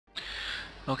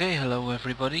Okay, hello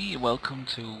everybody, welcome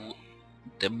to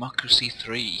Democracy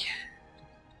 3.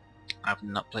 I've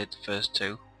not played the first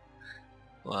two,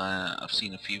 but I've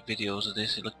seen a few videos of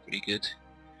this, it looked pretty good,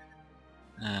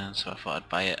 and so I thought I'd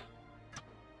buy it.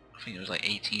 I think it was like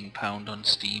 £18 on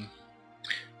Steam,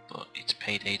 but it's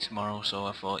payday tomorrow, so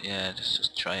I thought, yeah,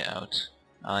 just try it out.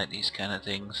 I like these kind of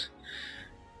things.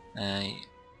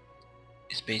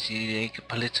 It's basically like a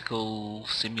political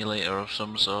simulator of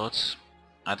some sort.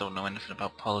 I don't know anything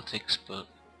about politics, but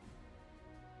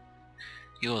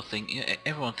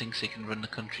everyone thinks they can run the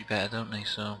country better, don't they?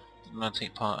 So I'm gonna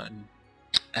take part in,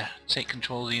 take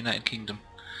control of the United Kingdom,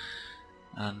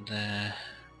 and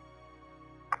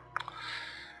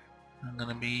I'm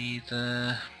gonna be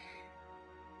the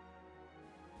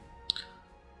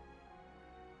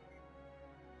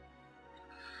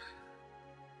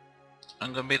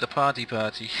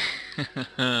party.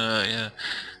 Yeah.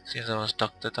 Since I was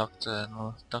Doctor Fadge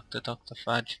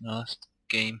in the last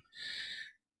game.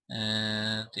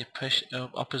 The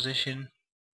opposition.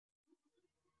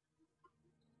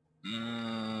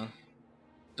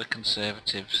 The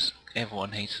Conservatives.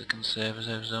 Everyone hates the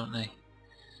Conservatives, don't they?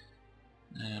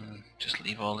 Just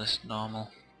leave all this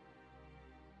normal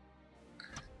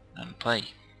and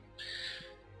play.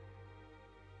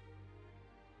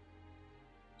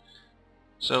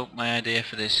 So my idea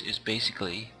for this is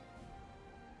basically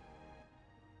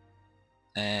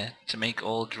to make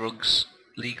all drugs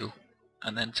legal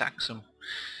and then tax them.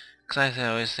 Because I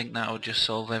always think that would just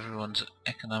solve everyone's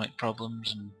economic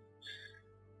problems.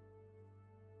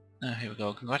 And here we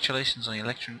go. Congratulations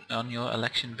on your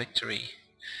election victory.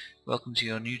 Welcome to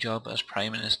your new job as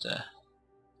Prime Minister.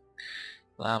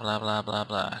 Blah blah blah blah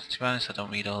blah. To be honest, I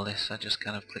don't read all this. I just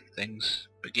kind of click things.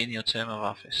 Begin your term of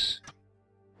office.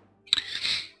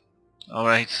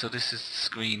 Alright, so this is the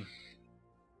screen.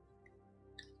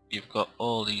 You've got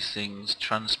all these things: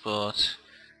 transport,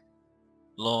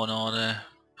 law and order,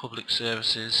 public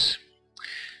services,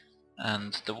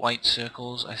 and the white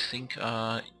circles I think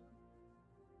are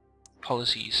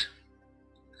policies.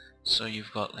 So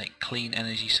you've got like clean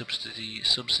energy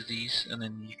subsidies, and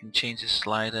then you can change the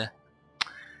slider.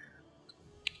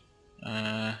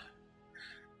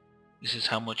 This is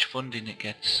how much funding it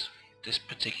gets, this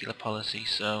particular policy.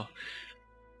 So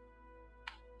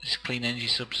this clean energy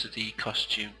subsidy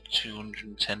costs you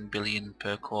 210 billion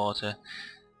per quarter,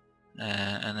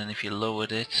 and then if you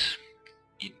lowered it,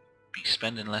 you'd be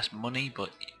spending less money, but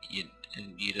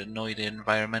you'd annoy the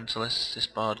environmentalists. This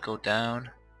bar would go down.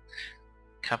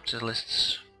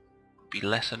 Capitalists would be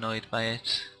less annoyed by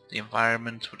it. The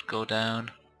environment would go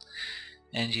down.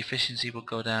 Energy efficiency would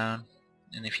go down,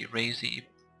 and if you raise it, you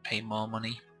pay more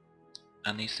money,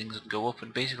 and these things would go up.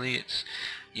 And basically,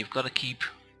 you've got to keep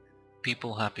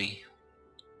people happy,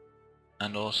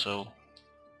 and also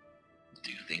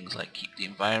do things like keep the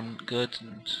environment good.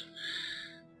 And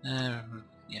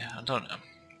yeah, I don't know.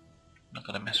 I'm not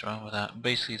gonna mess around with that.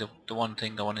 Basically, the one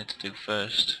thing I wanted to do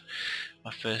first,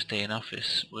 my first day in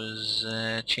office, was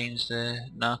change the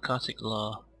narcotic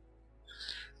law.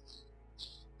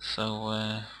 So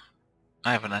I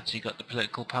haven't actually got the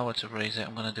political power to raise it.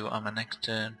 I'm gonna do it on my next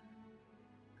turn.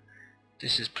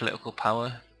 This is political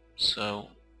power, so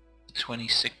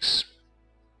 26,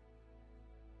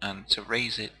 and to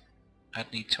raise it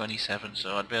I'd need 27,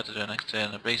 so I'd be able to do it next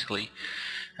turn. And basically,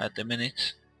 at the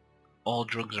minute, all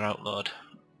drugs are outlawed.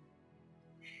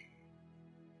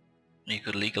 You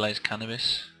could legalize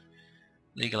cannabis,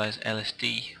 legalize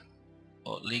LSD,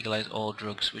 or legalize all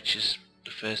drugs, which is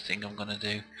the first thing I'm gonna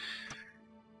do.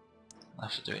 I'll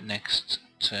have to do it next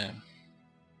term.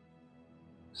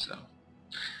 So,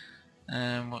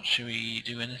 what should we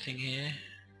do? Anything here?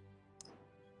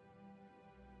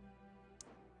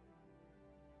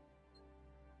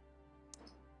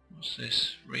 What's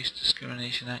this? Race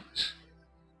Discrimination Act.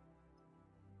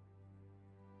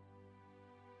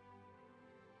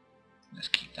 Let's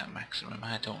keep that maximum.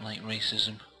 I don't like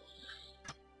racism.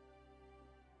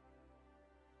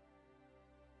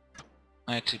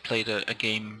 I actually played a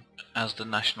game as the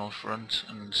National Front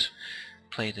and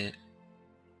played it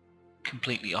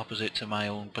completely opposite to my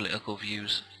own political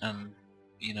views, and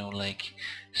you know, like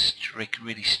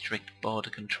really strict border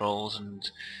controls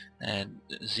and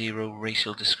zero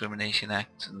racial discrimination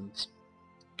act, and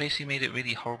basically made it a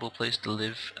really horrible place to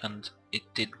live, and it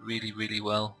did really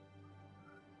well.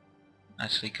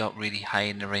 Actually got really high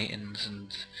in the ratings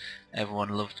and everyone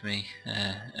loved me.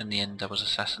 In the end I was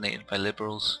assassinated by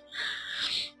liberals.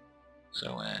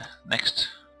 So next,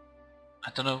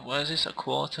 I don't know, what is this, a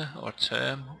quarter or a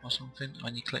term or something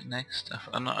when you click next?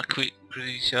 I'm not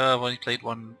pretty sure. I've only played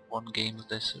one game of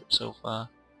this so far.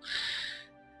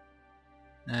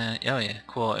 Oh yeah,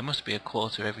 quarter. It must be a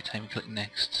quarter every time you click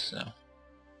next. So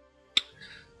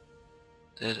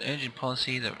there's urgent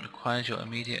policy that requires your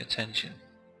immediate attention.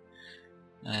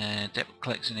 Debt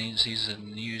collection agencies are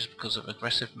in the news because of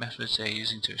aggressive methods they are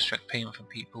using to extract payment from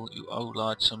people who owe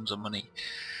large sums of money.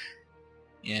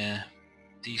 Yeah,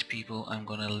 these people, I'm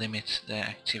going to limit their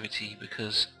activity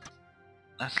because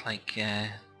that's like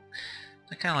they're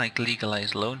kind of like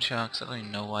legalized loan sharks. I don't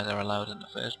even know why they're allowed in the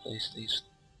first place, these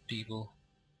people.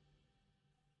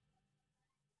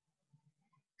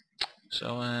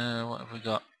 So what have we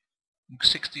got?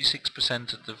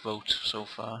 66% of the vote so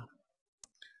far.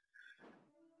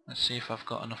 Let's see if I've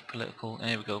got enough political.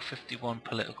 There we go, 51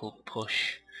 political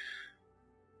push.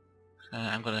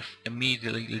 I'm going to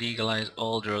immediately legalize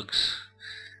all drugs.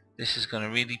 This is going to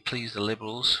really please the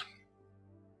Liberals.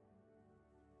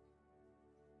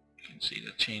 You can see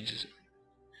the changes.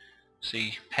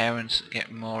 See, parents get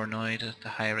more annoyed the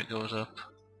higher it goes up.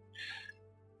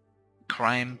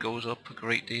 Crime goes up a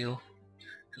great deal.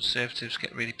 Conservatives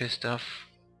get really pissed off.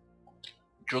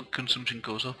 Drug consumption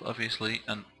goes up, obviously,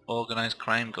 and organised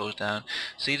crime goes down.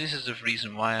 See, this is the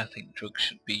reason why I think drugs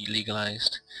should be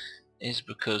legalised, is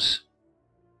because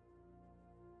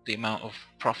the amount of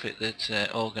profit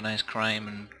that organised crime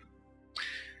and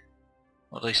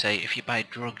what they say, if you buy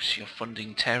drugs you're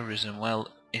funding terrorism. Well,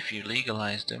 if you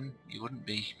legalised them you wouldn't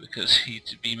be, because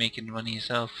you'd be making money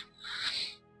yourself.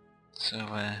 So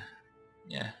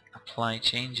yeah, apply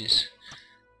changes.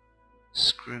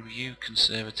 Screw you,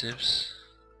 Conservatives.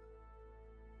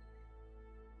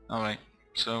 Alright,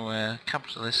 so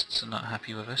capitalists are not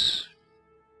happy with us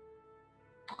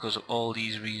because of all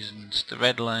these reasons. The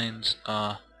red lines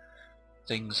are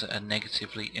things that are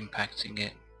negatively impacting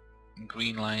it, and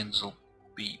green lines will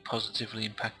be positively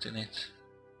impacting it.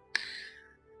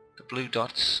 The blue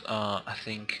dots are, I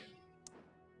think,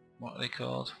 what are they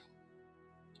called?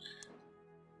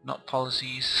 Not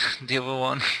policies, the other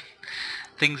one.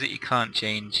 Things that you can't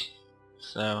change.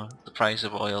 So the price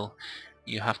of oil,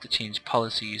 you have to change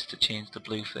policies to change the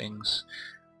blue things.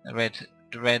 The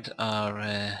red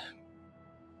are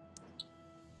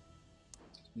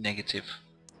negative.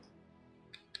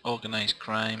 Organised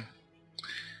crime.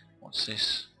 What's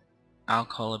this?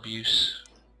 Alcohol abuse.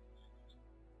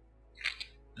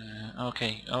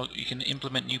 Okay, oh, you can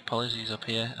implement new policies up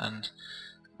here, and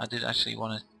I did actually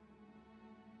want to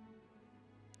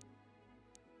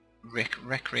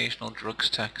recreational drugs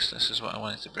tax. This is what I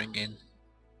wanted to bring in.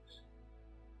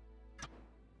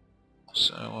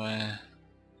 So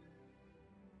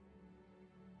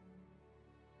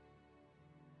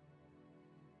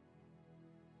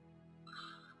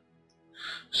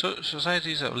so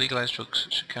societies that have legalized drugs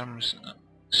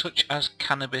such as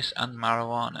cannabis and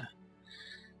marijuana.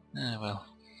 Well,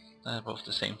 they're both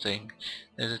the same thing.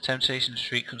 There's a temptation to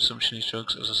treat consumption of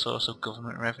drugs as a source of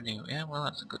government revenue. Yeah, well,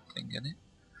 that's a good thing, isn't it?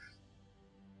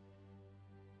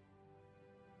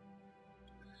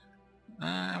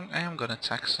 I am going to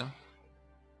tax them.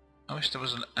 I wish there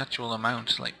was an actual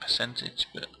amount, like percentage,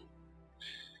 but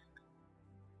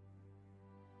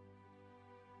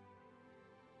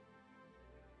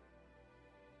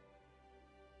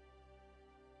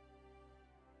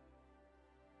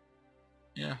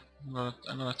yeah, I'm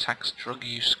gonna tax drug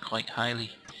use quite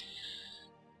highly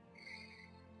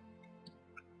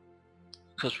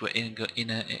because we're in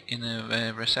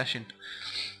a recession.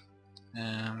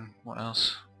 What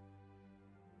else?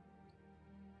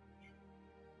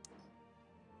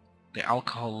 The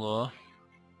alcohol law.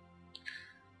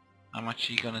 I'm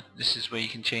actually gonna. This is where you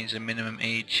can change the minimum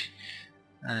age,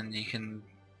 and you can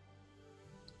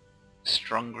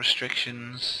strong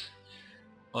restrictions,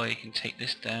 or you can take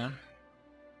this down.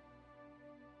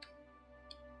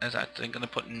 As I'm going to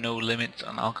put no limit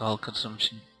on alcohol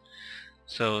consumption,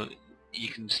 so you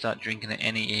can start drinking at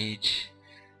any age,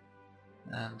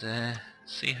 and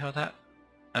see how that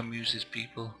amuses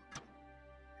people.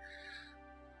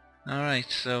 Alright,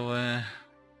 so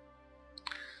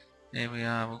there we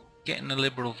are. We're getting a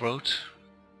Liberal vote.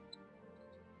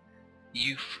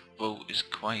 Youth vote is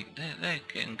quite, they're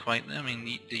getting quite, I mean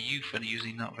the youth are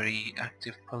usually not very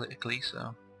active politically,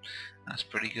 so that's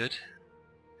pretty good.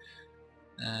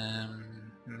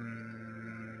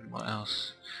 What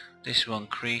else? This one,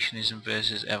 creationism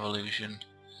versus evolution.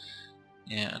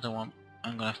 Yeah, I'm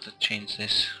gonna have to change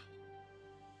this.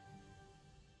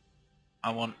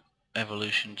 I want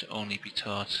evolution to only be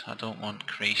taught. I don't want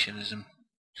creationism.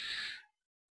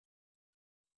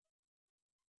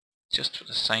 Just for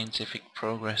the scientific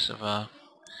progress of our...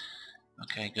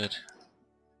 Okay, good.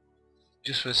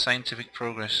 Just for the scientific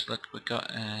progress. Look, we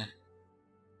got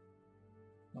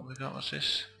what we got, what's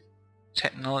this?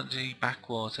 Technology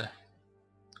backwater.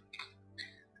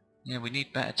 Yeah, we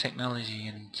need better technology,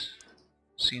 and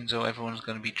seeing though everyone's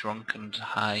going to be drunk and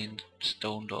high and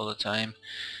stoned all the time,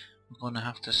 we're going to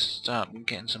have to start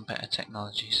getting some better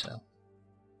technology, so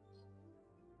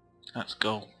let's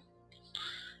go.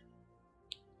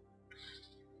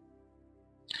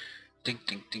 Ding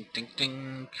ding ding ding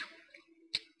ding.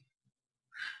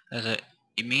 There's a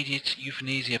immediate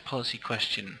euthanasia policy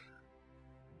question.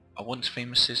 A once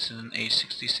famous citizen aged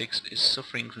 66 is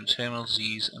suffering from terminal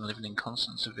disease and living in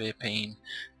constant severe pain.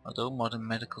 Although modern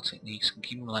medical techniques can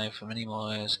keep him alive for many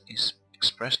more years, he's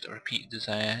expressed a repeated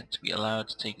desire to be allowed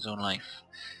to take his own life.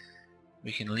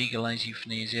 We can legalize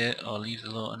euthanasia or leave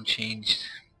the law unchanged.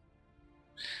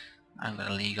 I'm going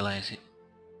to legalize it.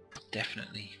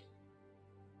 Definitely.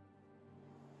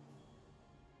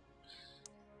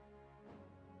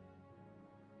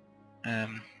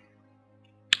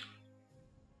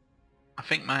 I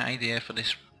think my idea for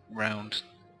this round,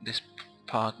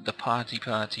 the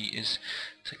party is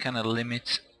to kind of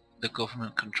limit the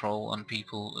government control on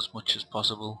people as much as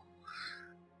possible.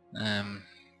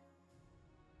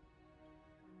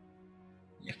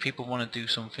 If people want to do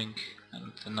something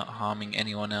and they're not harming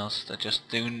anyone else, they're just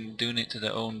doing it to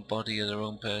their own body or their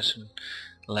own person,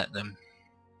 let them.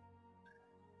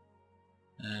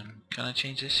 Can I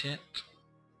change this yet?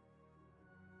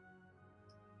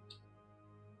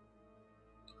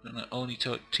 Only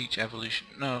to teach evolution.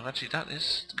 No, actually that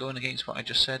is going against what I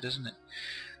just said, isn't it?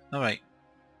 Alright,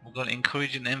 we've got to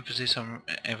encourage an emphasis on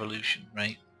evolution,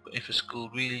 right? But if a school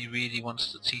really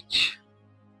wants to teach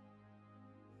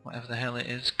whatever the hell it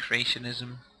is,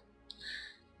 creationism,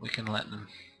 we can let them.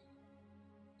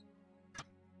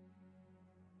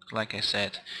 Like I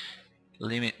said,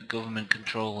 limit government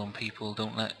control on people.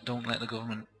 Don't let the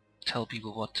government tell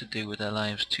people what to do with their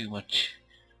lives too much.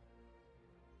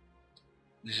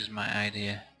 This is my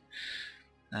idea.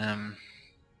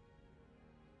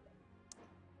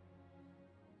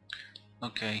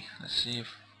 Okay, let's see if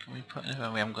can we put. We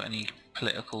haven't got any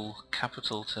political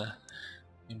capital to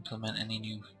implement any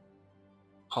new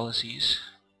policies.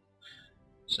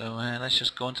 So let's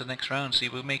just go on to the next round. See,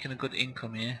 we're making a good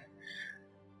income here.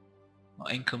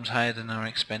 Our income's higher than our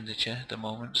expenditure at the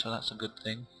moment, so that's a good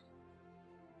thing.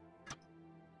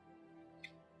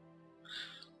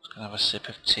 Just gonna have a sip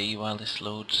of tea while this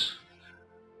loads.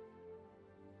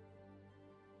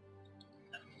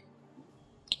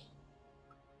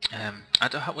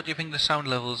 What do you think of the sound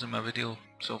levels in my video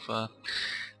so far?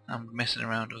 I'm messing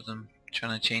around with them,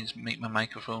 trying to make my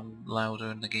microphone louder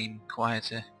and the game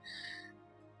quieter.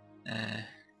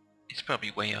 It's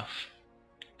probably way off,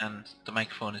 and the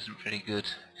microphone isn't very good,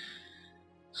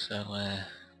 so I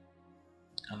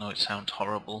know it sounds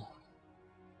horrible,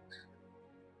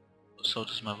 but so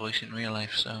does my voice in real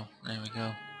life, so there we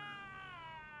go.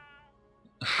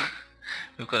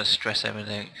 We've got a stress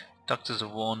epidemic. Doctors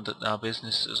have warned that our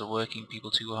businesses are working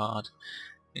people too hard,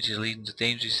 which is leading to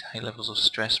dangerous high levels of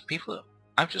stress.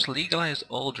 I've just legalized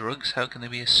all drugs. How can there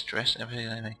be a stress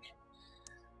epidemic?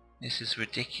 This is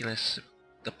ridiculous.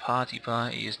 The party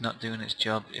is not doing its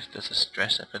job if there's a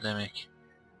stress epidemic.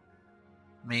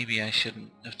 Maybe I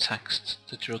shouldn't have taxed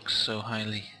the drugs so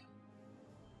highly.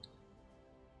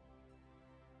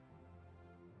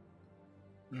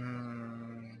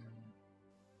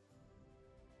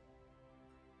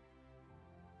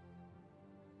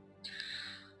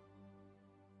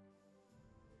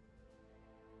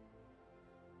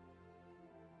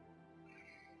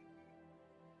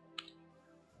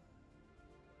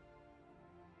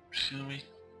 Should we?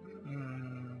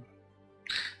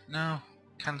 No,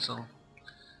 cancel.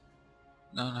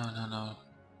 No. I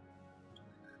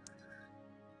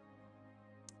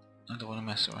don't want to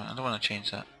mess around. I don't want to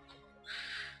change that.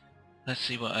 Let's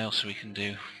see what else we can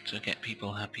do to get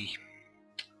people happy.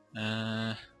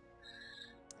 Are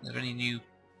there any new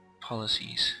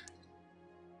policies?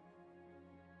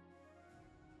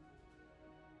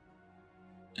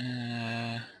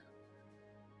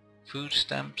 Food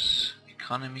stamps,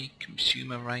 economy,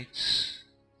 consumer rights,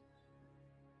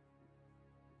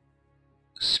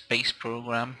 space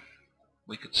program.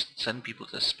 We could send people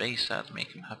to space, that'd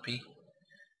make them happy.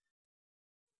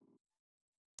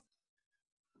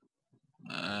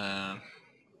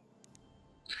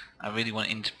 I really want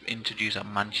to introduce a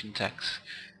mansion tax.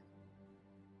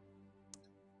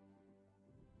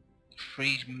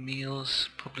 Free meals,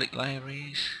 public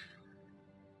libraries,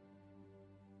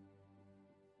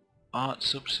 art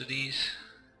subsidies.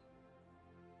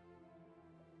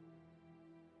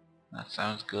 That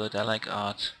sounds good, I like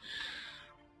art.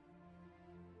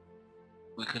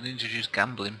 We could introduce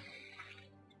gambling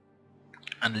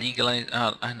and legalize.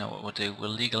 I know what we'll do. We'll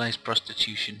legalize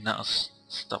prostitution. That'll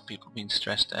stop people being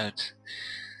stressed out.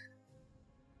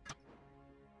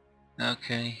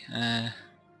 Okay, I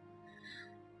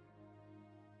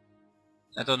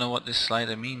don't know what this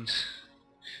slider means.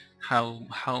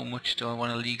 How much do I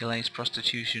want to legalize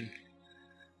prostitution?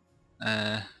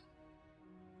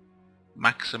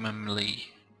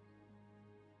 Maximally.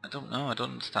 I don't know. I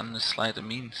don't understand what this slider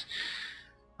means.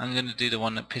 I'm going to do the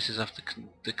one that pisses off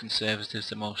the Conservatives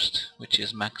the most, which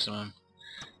is maximum.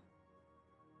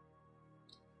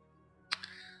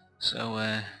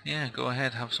 So yeah, go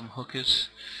ahead, have some hookers.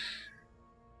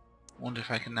 Wonder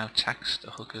if I can now tax the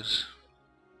hookers.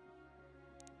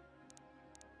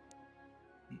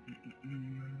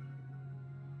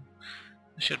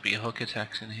 There should be a hooker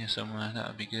tax in here somewhere. That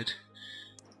would be good.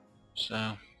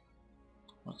 So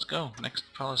let's go. Next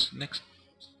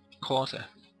quarter.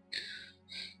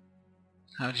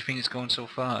 How do you think it's going so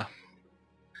far?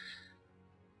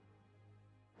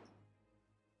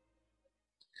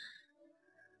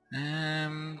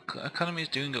 Economy is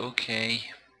doing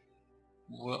okay.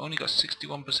 We've only got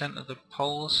 61% of the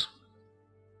polls.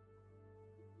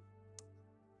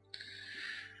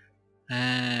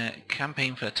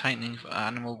 Campaign for the tightening for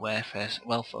animal welfare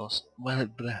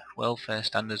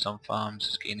standards on farms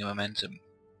is gaining momentum.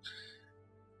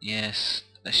 Yes,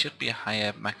 there should be a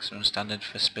higher maximum standard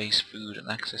for space, food and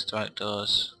access to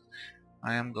outdoors.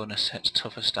 I am going to set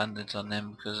tougher standards on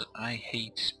them because I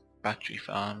hate battery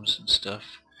farms and stuff.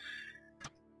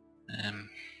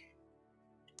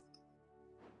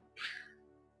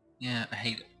 Yeah, I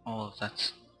hate all of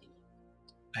that.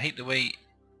 I hate the way,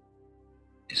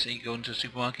 say you go into a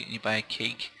supermarket and you buy a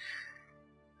cake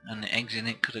and the eggs in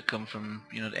it could have come from,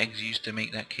 you know, the eggs used to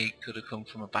make that cake could have come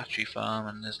from a battery farm,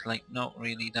 and there's like not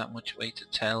really that much way to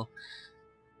tell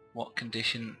what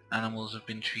condition animals have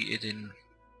been treated in,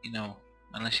 you know,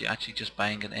 unless you're actually just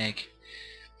buying an egg.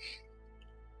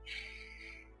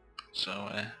 So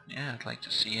yeah, I'd like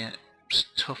to see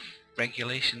tough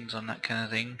regulations on that kind of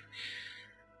thing.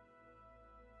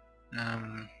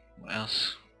 What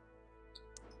else?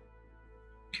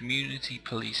 Community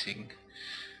policing.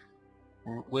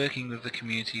 Working with the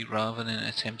community rather than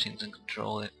attempting to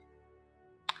control it.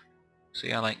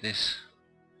 See, I like this.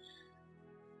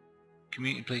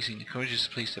 Community policing encourages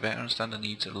the police to better understand the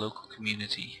needs of the local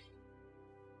community.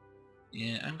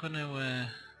 Yeah, I'm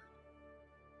gonna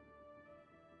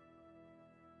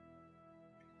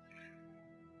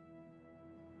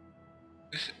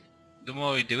the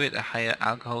more we do it, the higher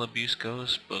alcohol abuse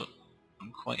goes, but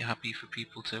I'm quite happy for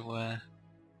people to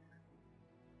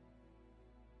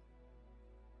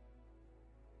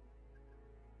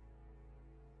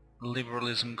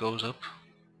liberalism goes up.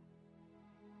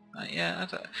 Yeah,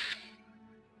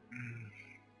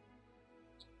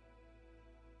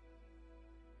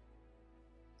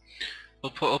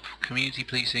 we'll put up community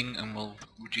policing and we'll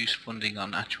reduce funding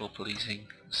on actual policing.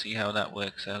 See how that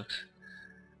works out.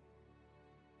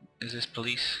 Is this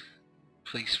police?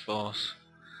 Police force.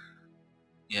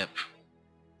 Yep.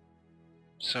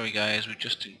 Sorry guys, we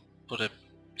just put a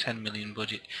 10 million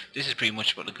budget. This is pretty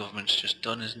much what the government's just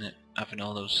done, isn't it? Having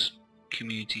all those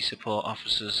community support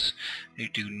officers who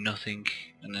do nothing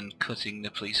and then cutting the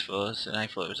police force, and I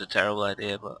thought it was a terrible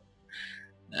idea, but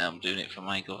now I'm doing it for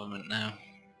my government now.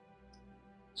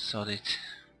 Sod it.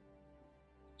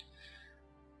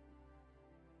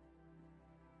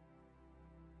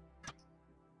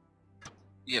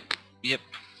 Yep.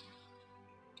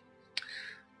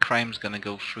 Crime's gonna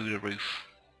go through the roof.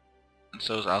 And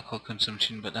so is alcohol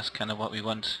consumption, but that's kind of what we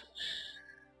want.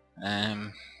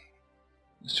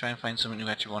 Let's try and find something we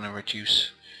actually want to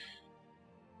reduce.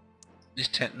 This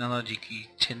technologically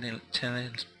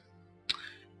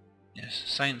yes,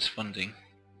 science funding.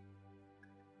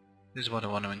 This is what I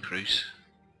want to increase.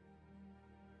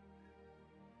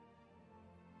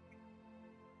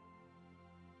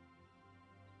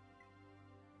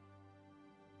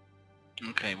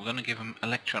 Okay, we're going to give them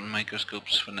electron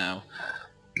microscopes for now,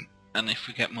 and if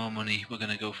we get more money we're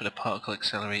going to go for the particle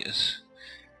accelerators.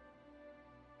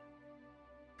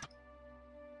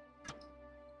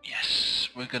 Yes,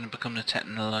 we're going to become the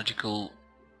technological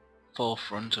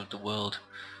forefront of the world.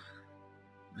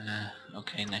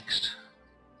 Okay, next.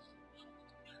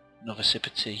 Another sip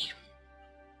of tea.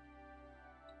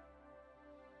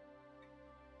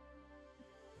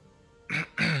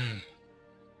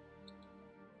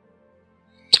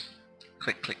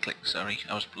 Click, sorry,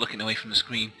 I was looking away from the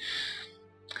screen.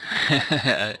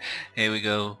 Here we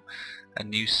go. A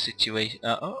new situation.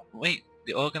 Oh, wait,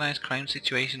 the organised crime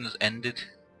situation has ended.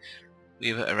 We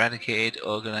have eradicated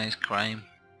organised crime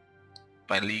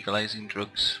by legalising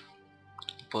drugs,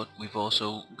 but we've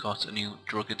also got a new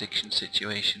drug addiction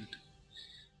situation.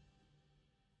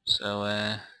 So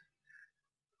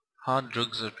Hard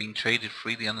drugs are being traded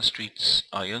freely on the streets.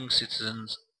 Our young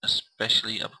citizens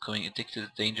especially are becoming addicted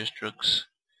to dangerous drugs.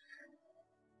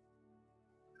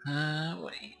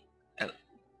 Wait.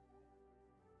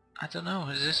 I don't know.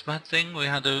 Is this a bad thing? We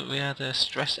had a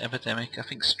stress epidemic. I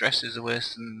think stress is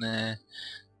worse than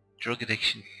drug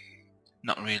addiction.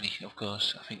 Not really, of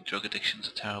course. I think drug addiction's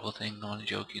a terrible thing. I'm only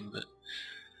joking, but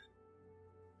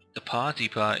the party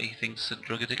thinks that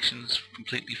drug addiction's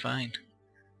completely fine.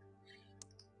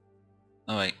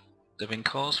 Alright. There have been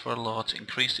calls for a law to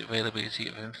increase the availability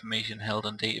of information held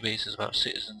on databases about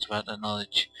citizens without their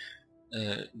knowledge.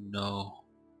 No.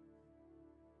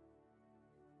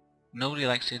 Nobody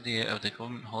likes the idea of the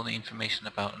government holding information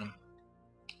about them.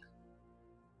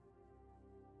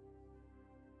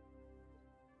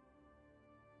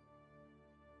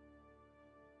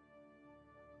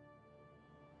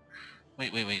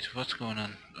 Wait, what's going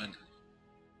on?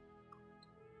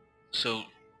 So,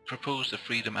 propose the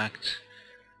Freedom Act.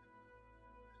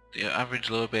 The average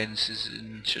law-abiding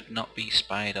citizen should not be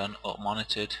spied on or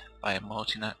monitored by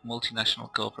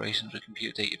multinational corporations with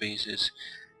computer databases.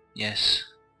 Yes.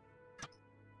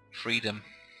 Freedom.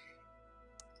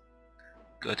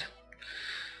 Good.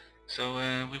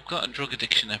 So we've got a drug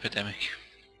addiction epidemic.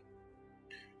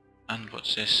 And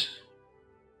what's this?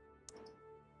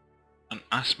 An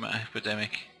asthma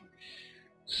epidemic.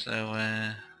 So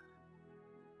I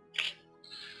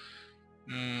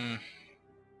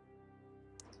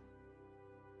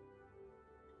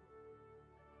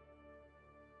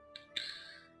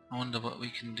wonder what we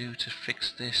can do to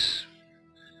fix this.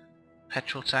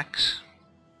 Petrol tax.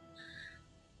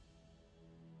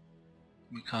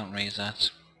 We can't raise that.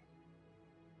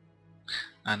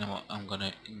 I know what I'm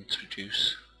gonna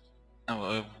introduce.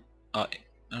 Oh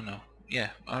no. Yeah,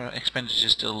 our expenditure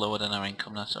is still lower than our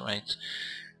income, that's alright.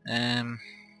 A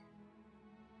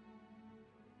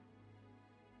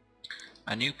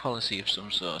new policy of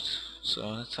some sort. So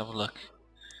let's have a look.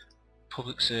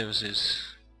 Public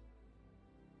services.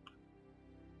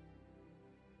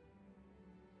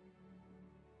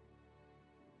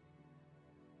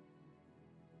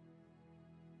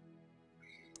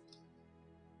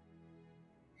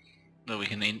 Well, we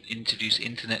can introduce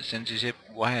internet censorship,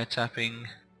 wiretapping.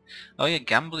 Oh yeah,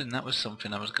 gambling, that was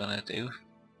something I was gonna do.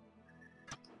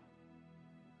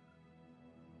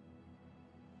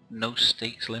 No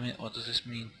stakes limit, what does this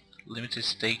mean? Limited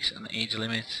stakes and age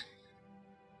limit.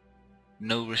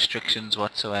 No restrictions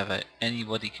whatsoever.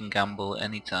 Anybody can gamble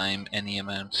anytime, any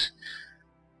amount.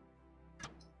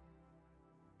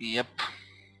 Yep.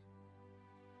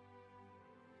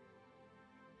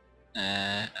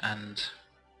 And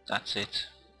that's it.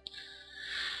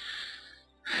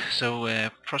 So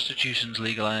prostitution's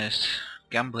legalized,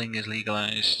 gambling is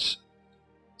legalized,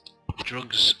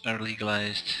 drugs are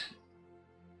legalized,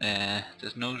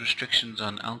 there's no restrictions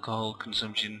on alcohol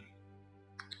consumption.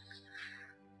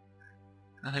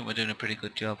 I think we're doing a pretty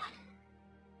good job.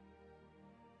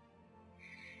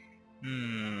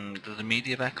 There's a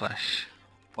media backlash.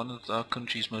 One of our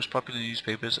country's most popular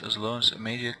newspapers has launched a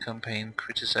major campaign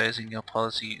criticizing your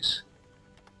policies.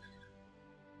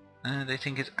 They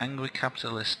think it's angry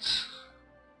capitalists.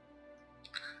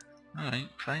 Alright,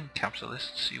 fine,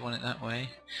 capitalists, you want it that way.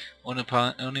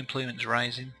 Unemployment's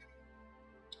rising.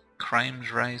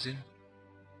 Crime's rising.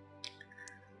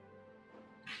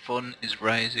 Fun is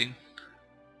rising.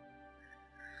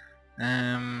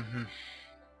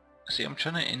 See, I'm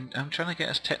trying to get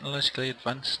us technologically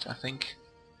advanced, I think.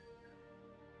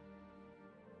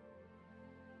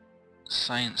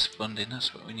 Science funding,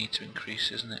 that's what we need to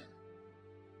increase, isn't it?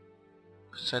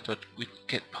 I said we'd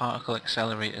get particle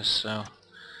accelerators, so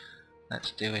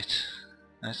let's do it.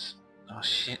 Oh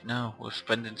shit, no, we're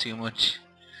spending too much.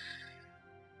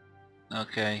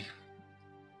 Okay.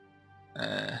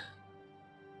 I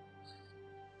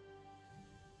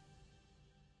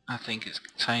think it's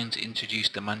time to introduce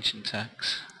the mansion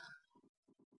tax.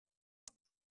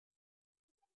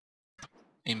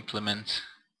 Implement.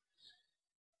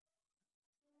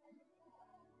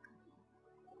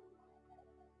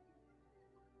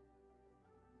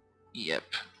 Yep.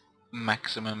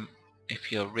 Maximum.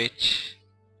 If you're rich,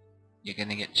 you're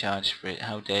gonna get charged for it.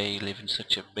 How dare you live in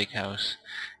such a big house?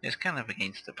 It's kind of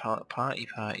against the party,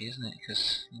 isn't it?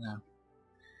 Because, you know.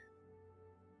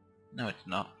 No, it's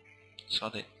not.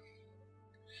 Sod it.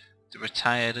 The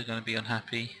retired are gonna be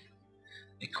unhappy.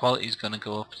 Equality's gonna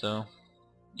go up though.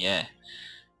 Yeah.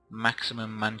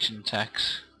 Maximum mansion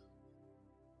tax.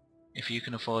 If you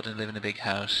can afford to live in a big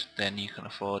house, then you can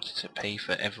afford to pay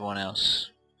for everyone else.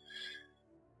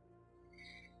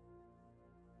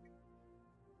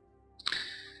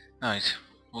 Alright,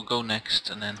 we'll go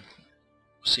next and then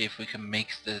see if we can make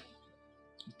the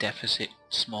deficit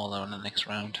smaller on the next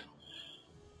round.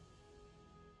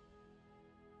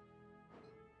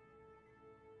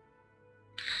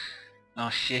 Oh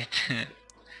shit.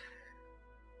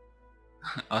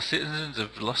 Our citizens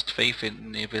have lost faith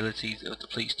in the abilities of the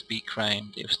police to beat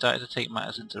crime. They have started to take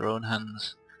matters into their own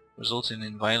hands, resulting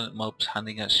in violent mobs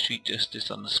handing out street justice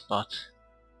on the spot.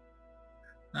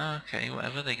 Okay,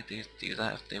 whatever, they can do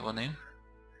that if they want to.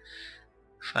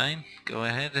 Fine, go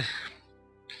ahead.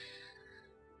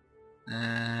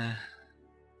 Yeah,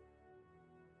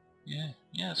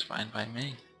 it's fine by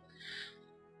me.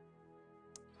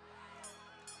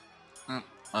 Oh,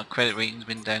 our credit rating's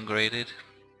been downgraded.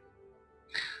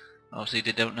 Obviously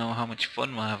they don't know how much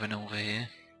fun we're having over here.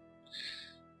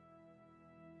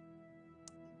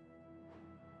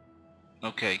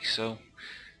 Okay, so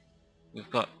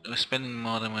we're spending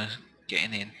more than we're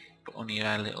getting in, but only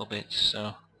a little bit,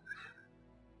 so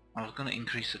I was going to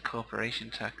increase the corporation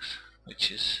tax, which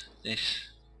is this.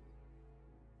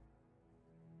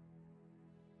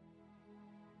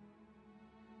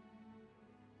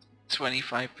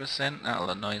 $25%, that'll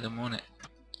annoy them, won't it?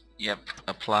 Yep,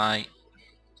 apply.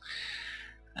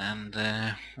 And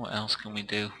what else can we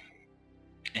do?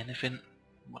 Anything?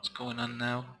 What's going on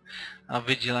now? Our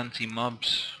vigilante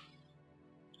mobs.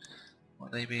 What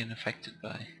are they being affected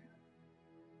by?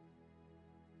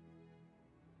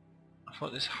 I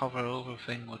thought this hover over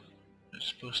thing was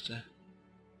supposed to...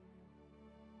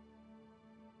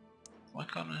 Why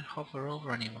can't I hover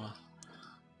over anymore?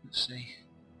 Let's see.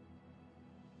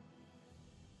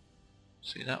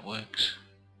 See, that works.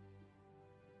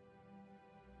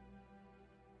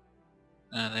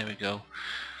 Ah, there we go.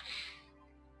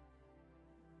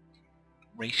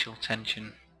 Racial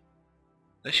tension.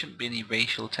 There shouldn't be any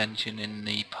racial tension in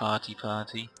the party.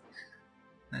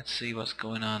 Let's see what's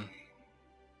going on.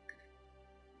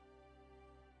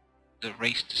 The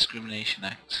Race Discrimination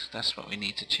Act. That's what we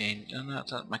need to change. Oh no,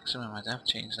 that's at maximum. I'd have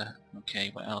changed that.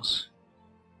 Okay, what else?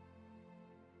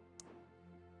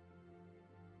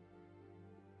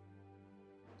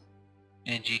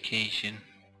 Education.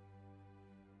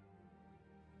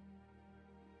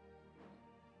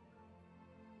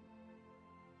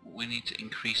 We need to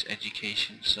increase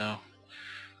education, so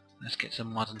let's get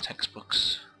some modern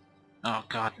textbooks. Oh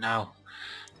god, no.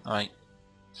 Alright,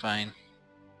 fine.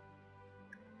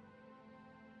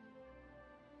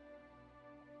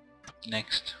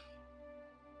 Next.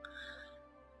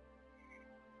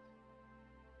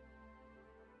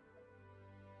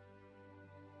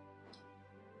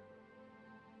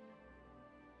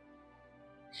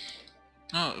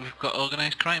 Oh, we've got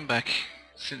organised crime back.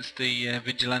 Since the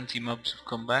vigilante mobs have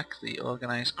come back, the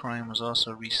organised crime was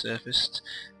also resurfaced,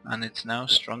 and it's now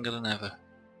stronger than ever.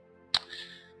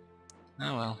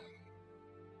 Oh well.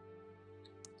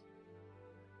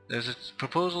 There's a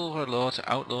proposal for a law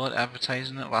to outlaw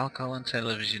advertising of alcohol on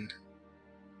television.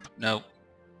 No.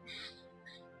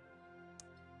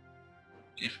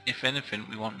 If anything,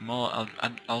 we want more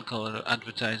alcohol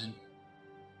advertising.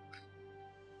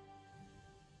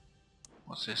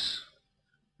 What's this?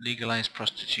 Legalized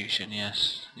prostitution,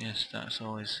 yes. Yes, that's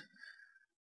always...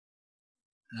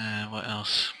 what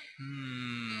else?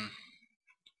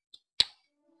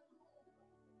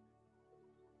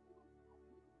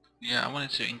 Yeah, I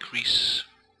wanted to increase...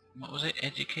 What was it?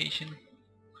 Education?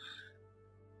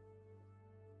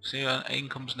 See, our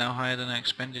income's now higher than our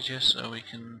expenditure, so we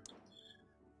can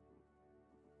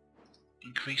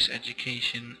increase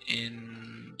education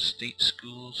in state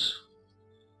schools.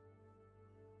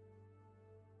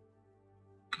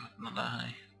 God, not that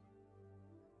high.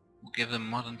 We'll give them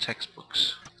modern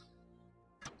textbooks.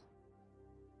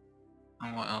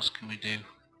 And what else can we do?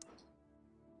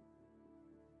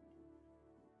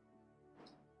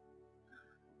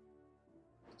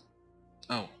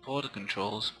 Oh, border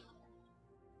controls.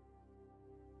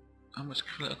 How much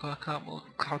political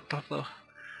capital?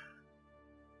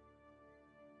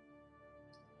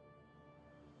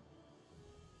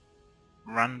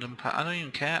 Random I don't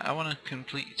even care. I want to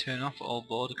completely turn off all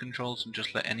border controls and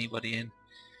just let anybody in.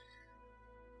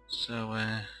 So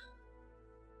I'll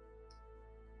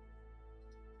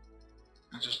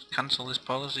just cancel this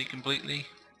policy completely.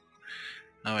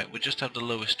 Alright, we just have the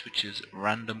lowest, which is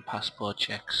random passport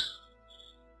checks.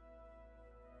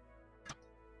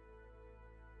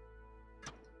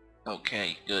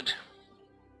 Okay, good.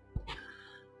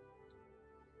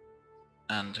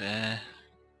 And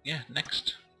yeah,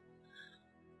 next.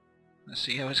 Let's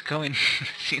see how it's going.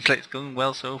 Seems like it's going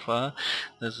well so far.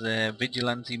 There's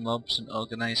vigilante mobs and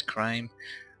organised crime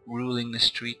ruling the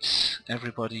streets.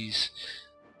 Everybody's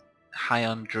high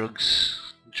on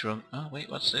drugs. Drunk. Oh wait,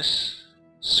 what's this?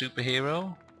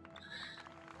 superhero.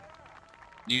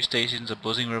 News stations are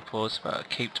buzzing with reports about a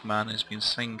caped man who's been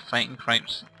seen fighting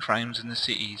crimes in the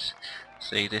cities.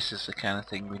 Say this is the kind of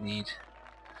thing we need.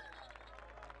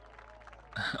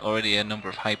 Already a number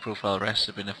of high-profile arrests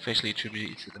have been officially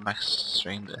attributed to the masked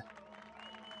stranger.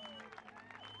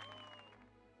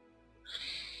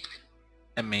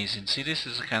 Amazing. See, this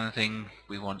is the kind of thing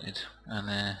we wanted,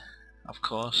 and of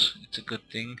course it's a good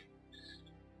thing.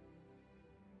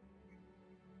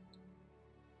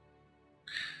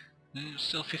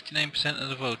 Still 59% of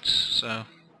the votes, so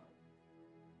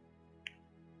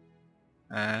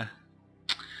any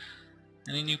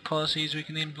new policies we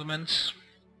can implement?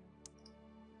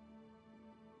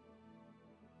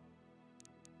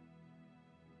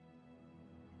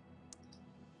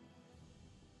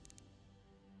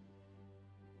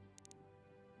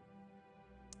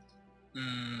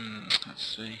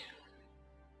 Let's see.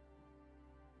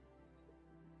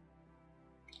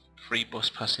 Free bus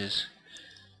passes.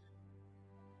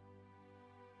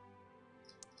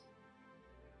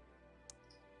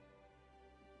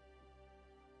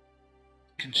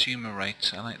 Consumer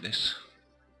rights, I like this.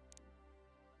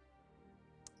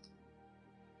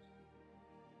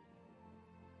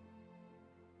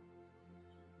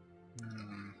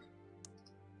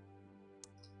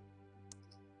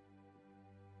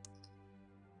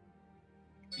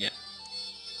 Yeah.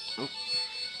 Oh.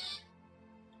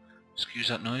 Excuse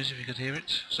that noise if you could hear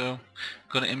it. So,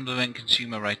 going to implement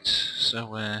consumer rights.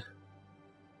 So,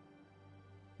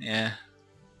 yeah,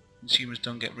 consumers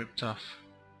don't get ripped off.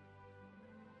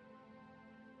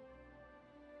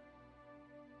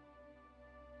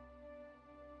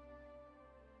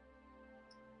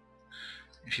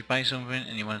 If you buy something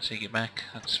and you want to take it back,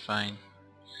 that's fine.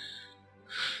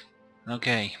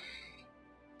 Okay.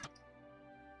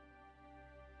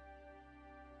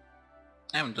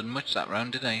 I haven't done much that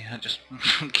round, did I? I just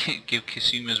give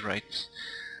consumers rights.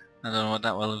 I don't know what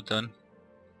that will have done.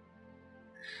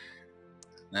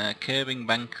 Curbing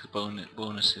bank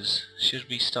bonuses. Should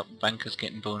we stop bankers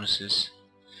getting bonuses?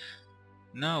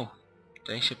 No.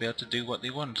 They should be able to do what they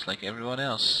want, like everyone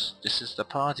else. This is the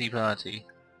party.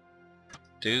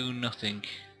 Do nothing.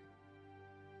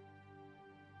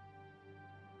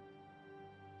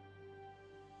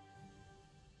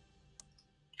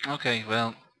 Okay,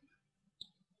 well,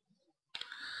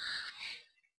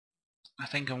 I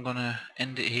think I'm gonna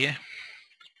end it here.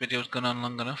 This video's gone on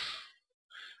long enough.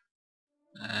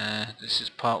 This is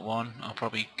part 1. I'll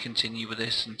probably continue with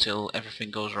this until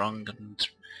everything goes wrong and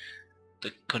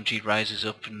the country rises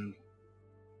up and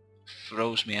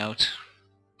throws me out.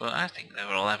 But I think they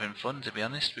were all having fun, to be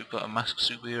honest. We've got a masked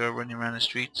superhero running around the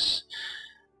streets.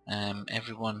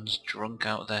 Everyone's drunk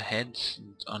out of their heads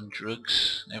and on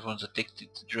drugs. Everyone's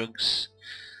addicted to drugs.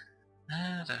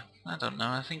 I don't know.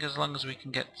 I think as long as we can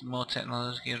get more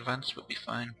technology advanced, we'll be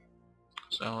fine.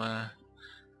 So,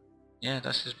 yeah,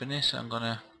 this has been it. I'm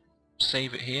gonna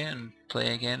save it here and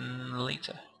play again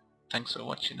later. Thanks for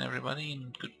watching, everybody,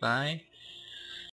 and goodbye.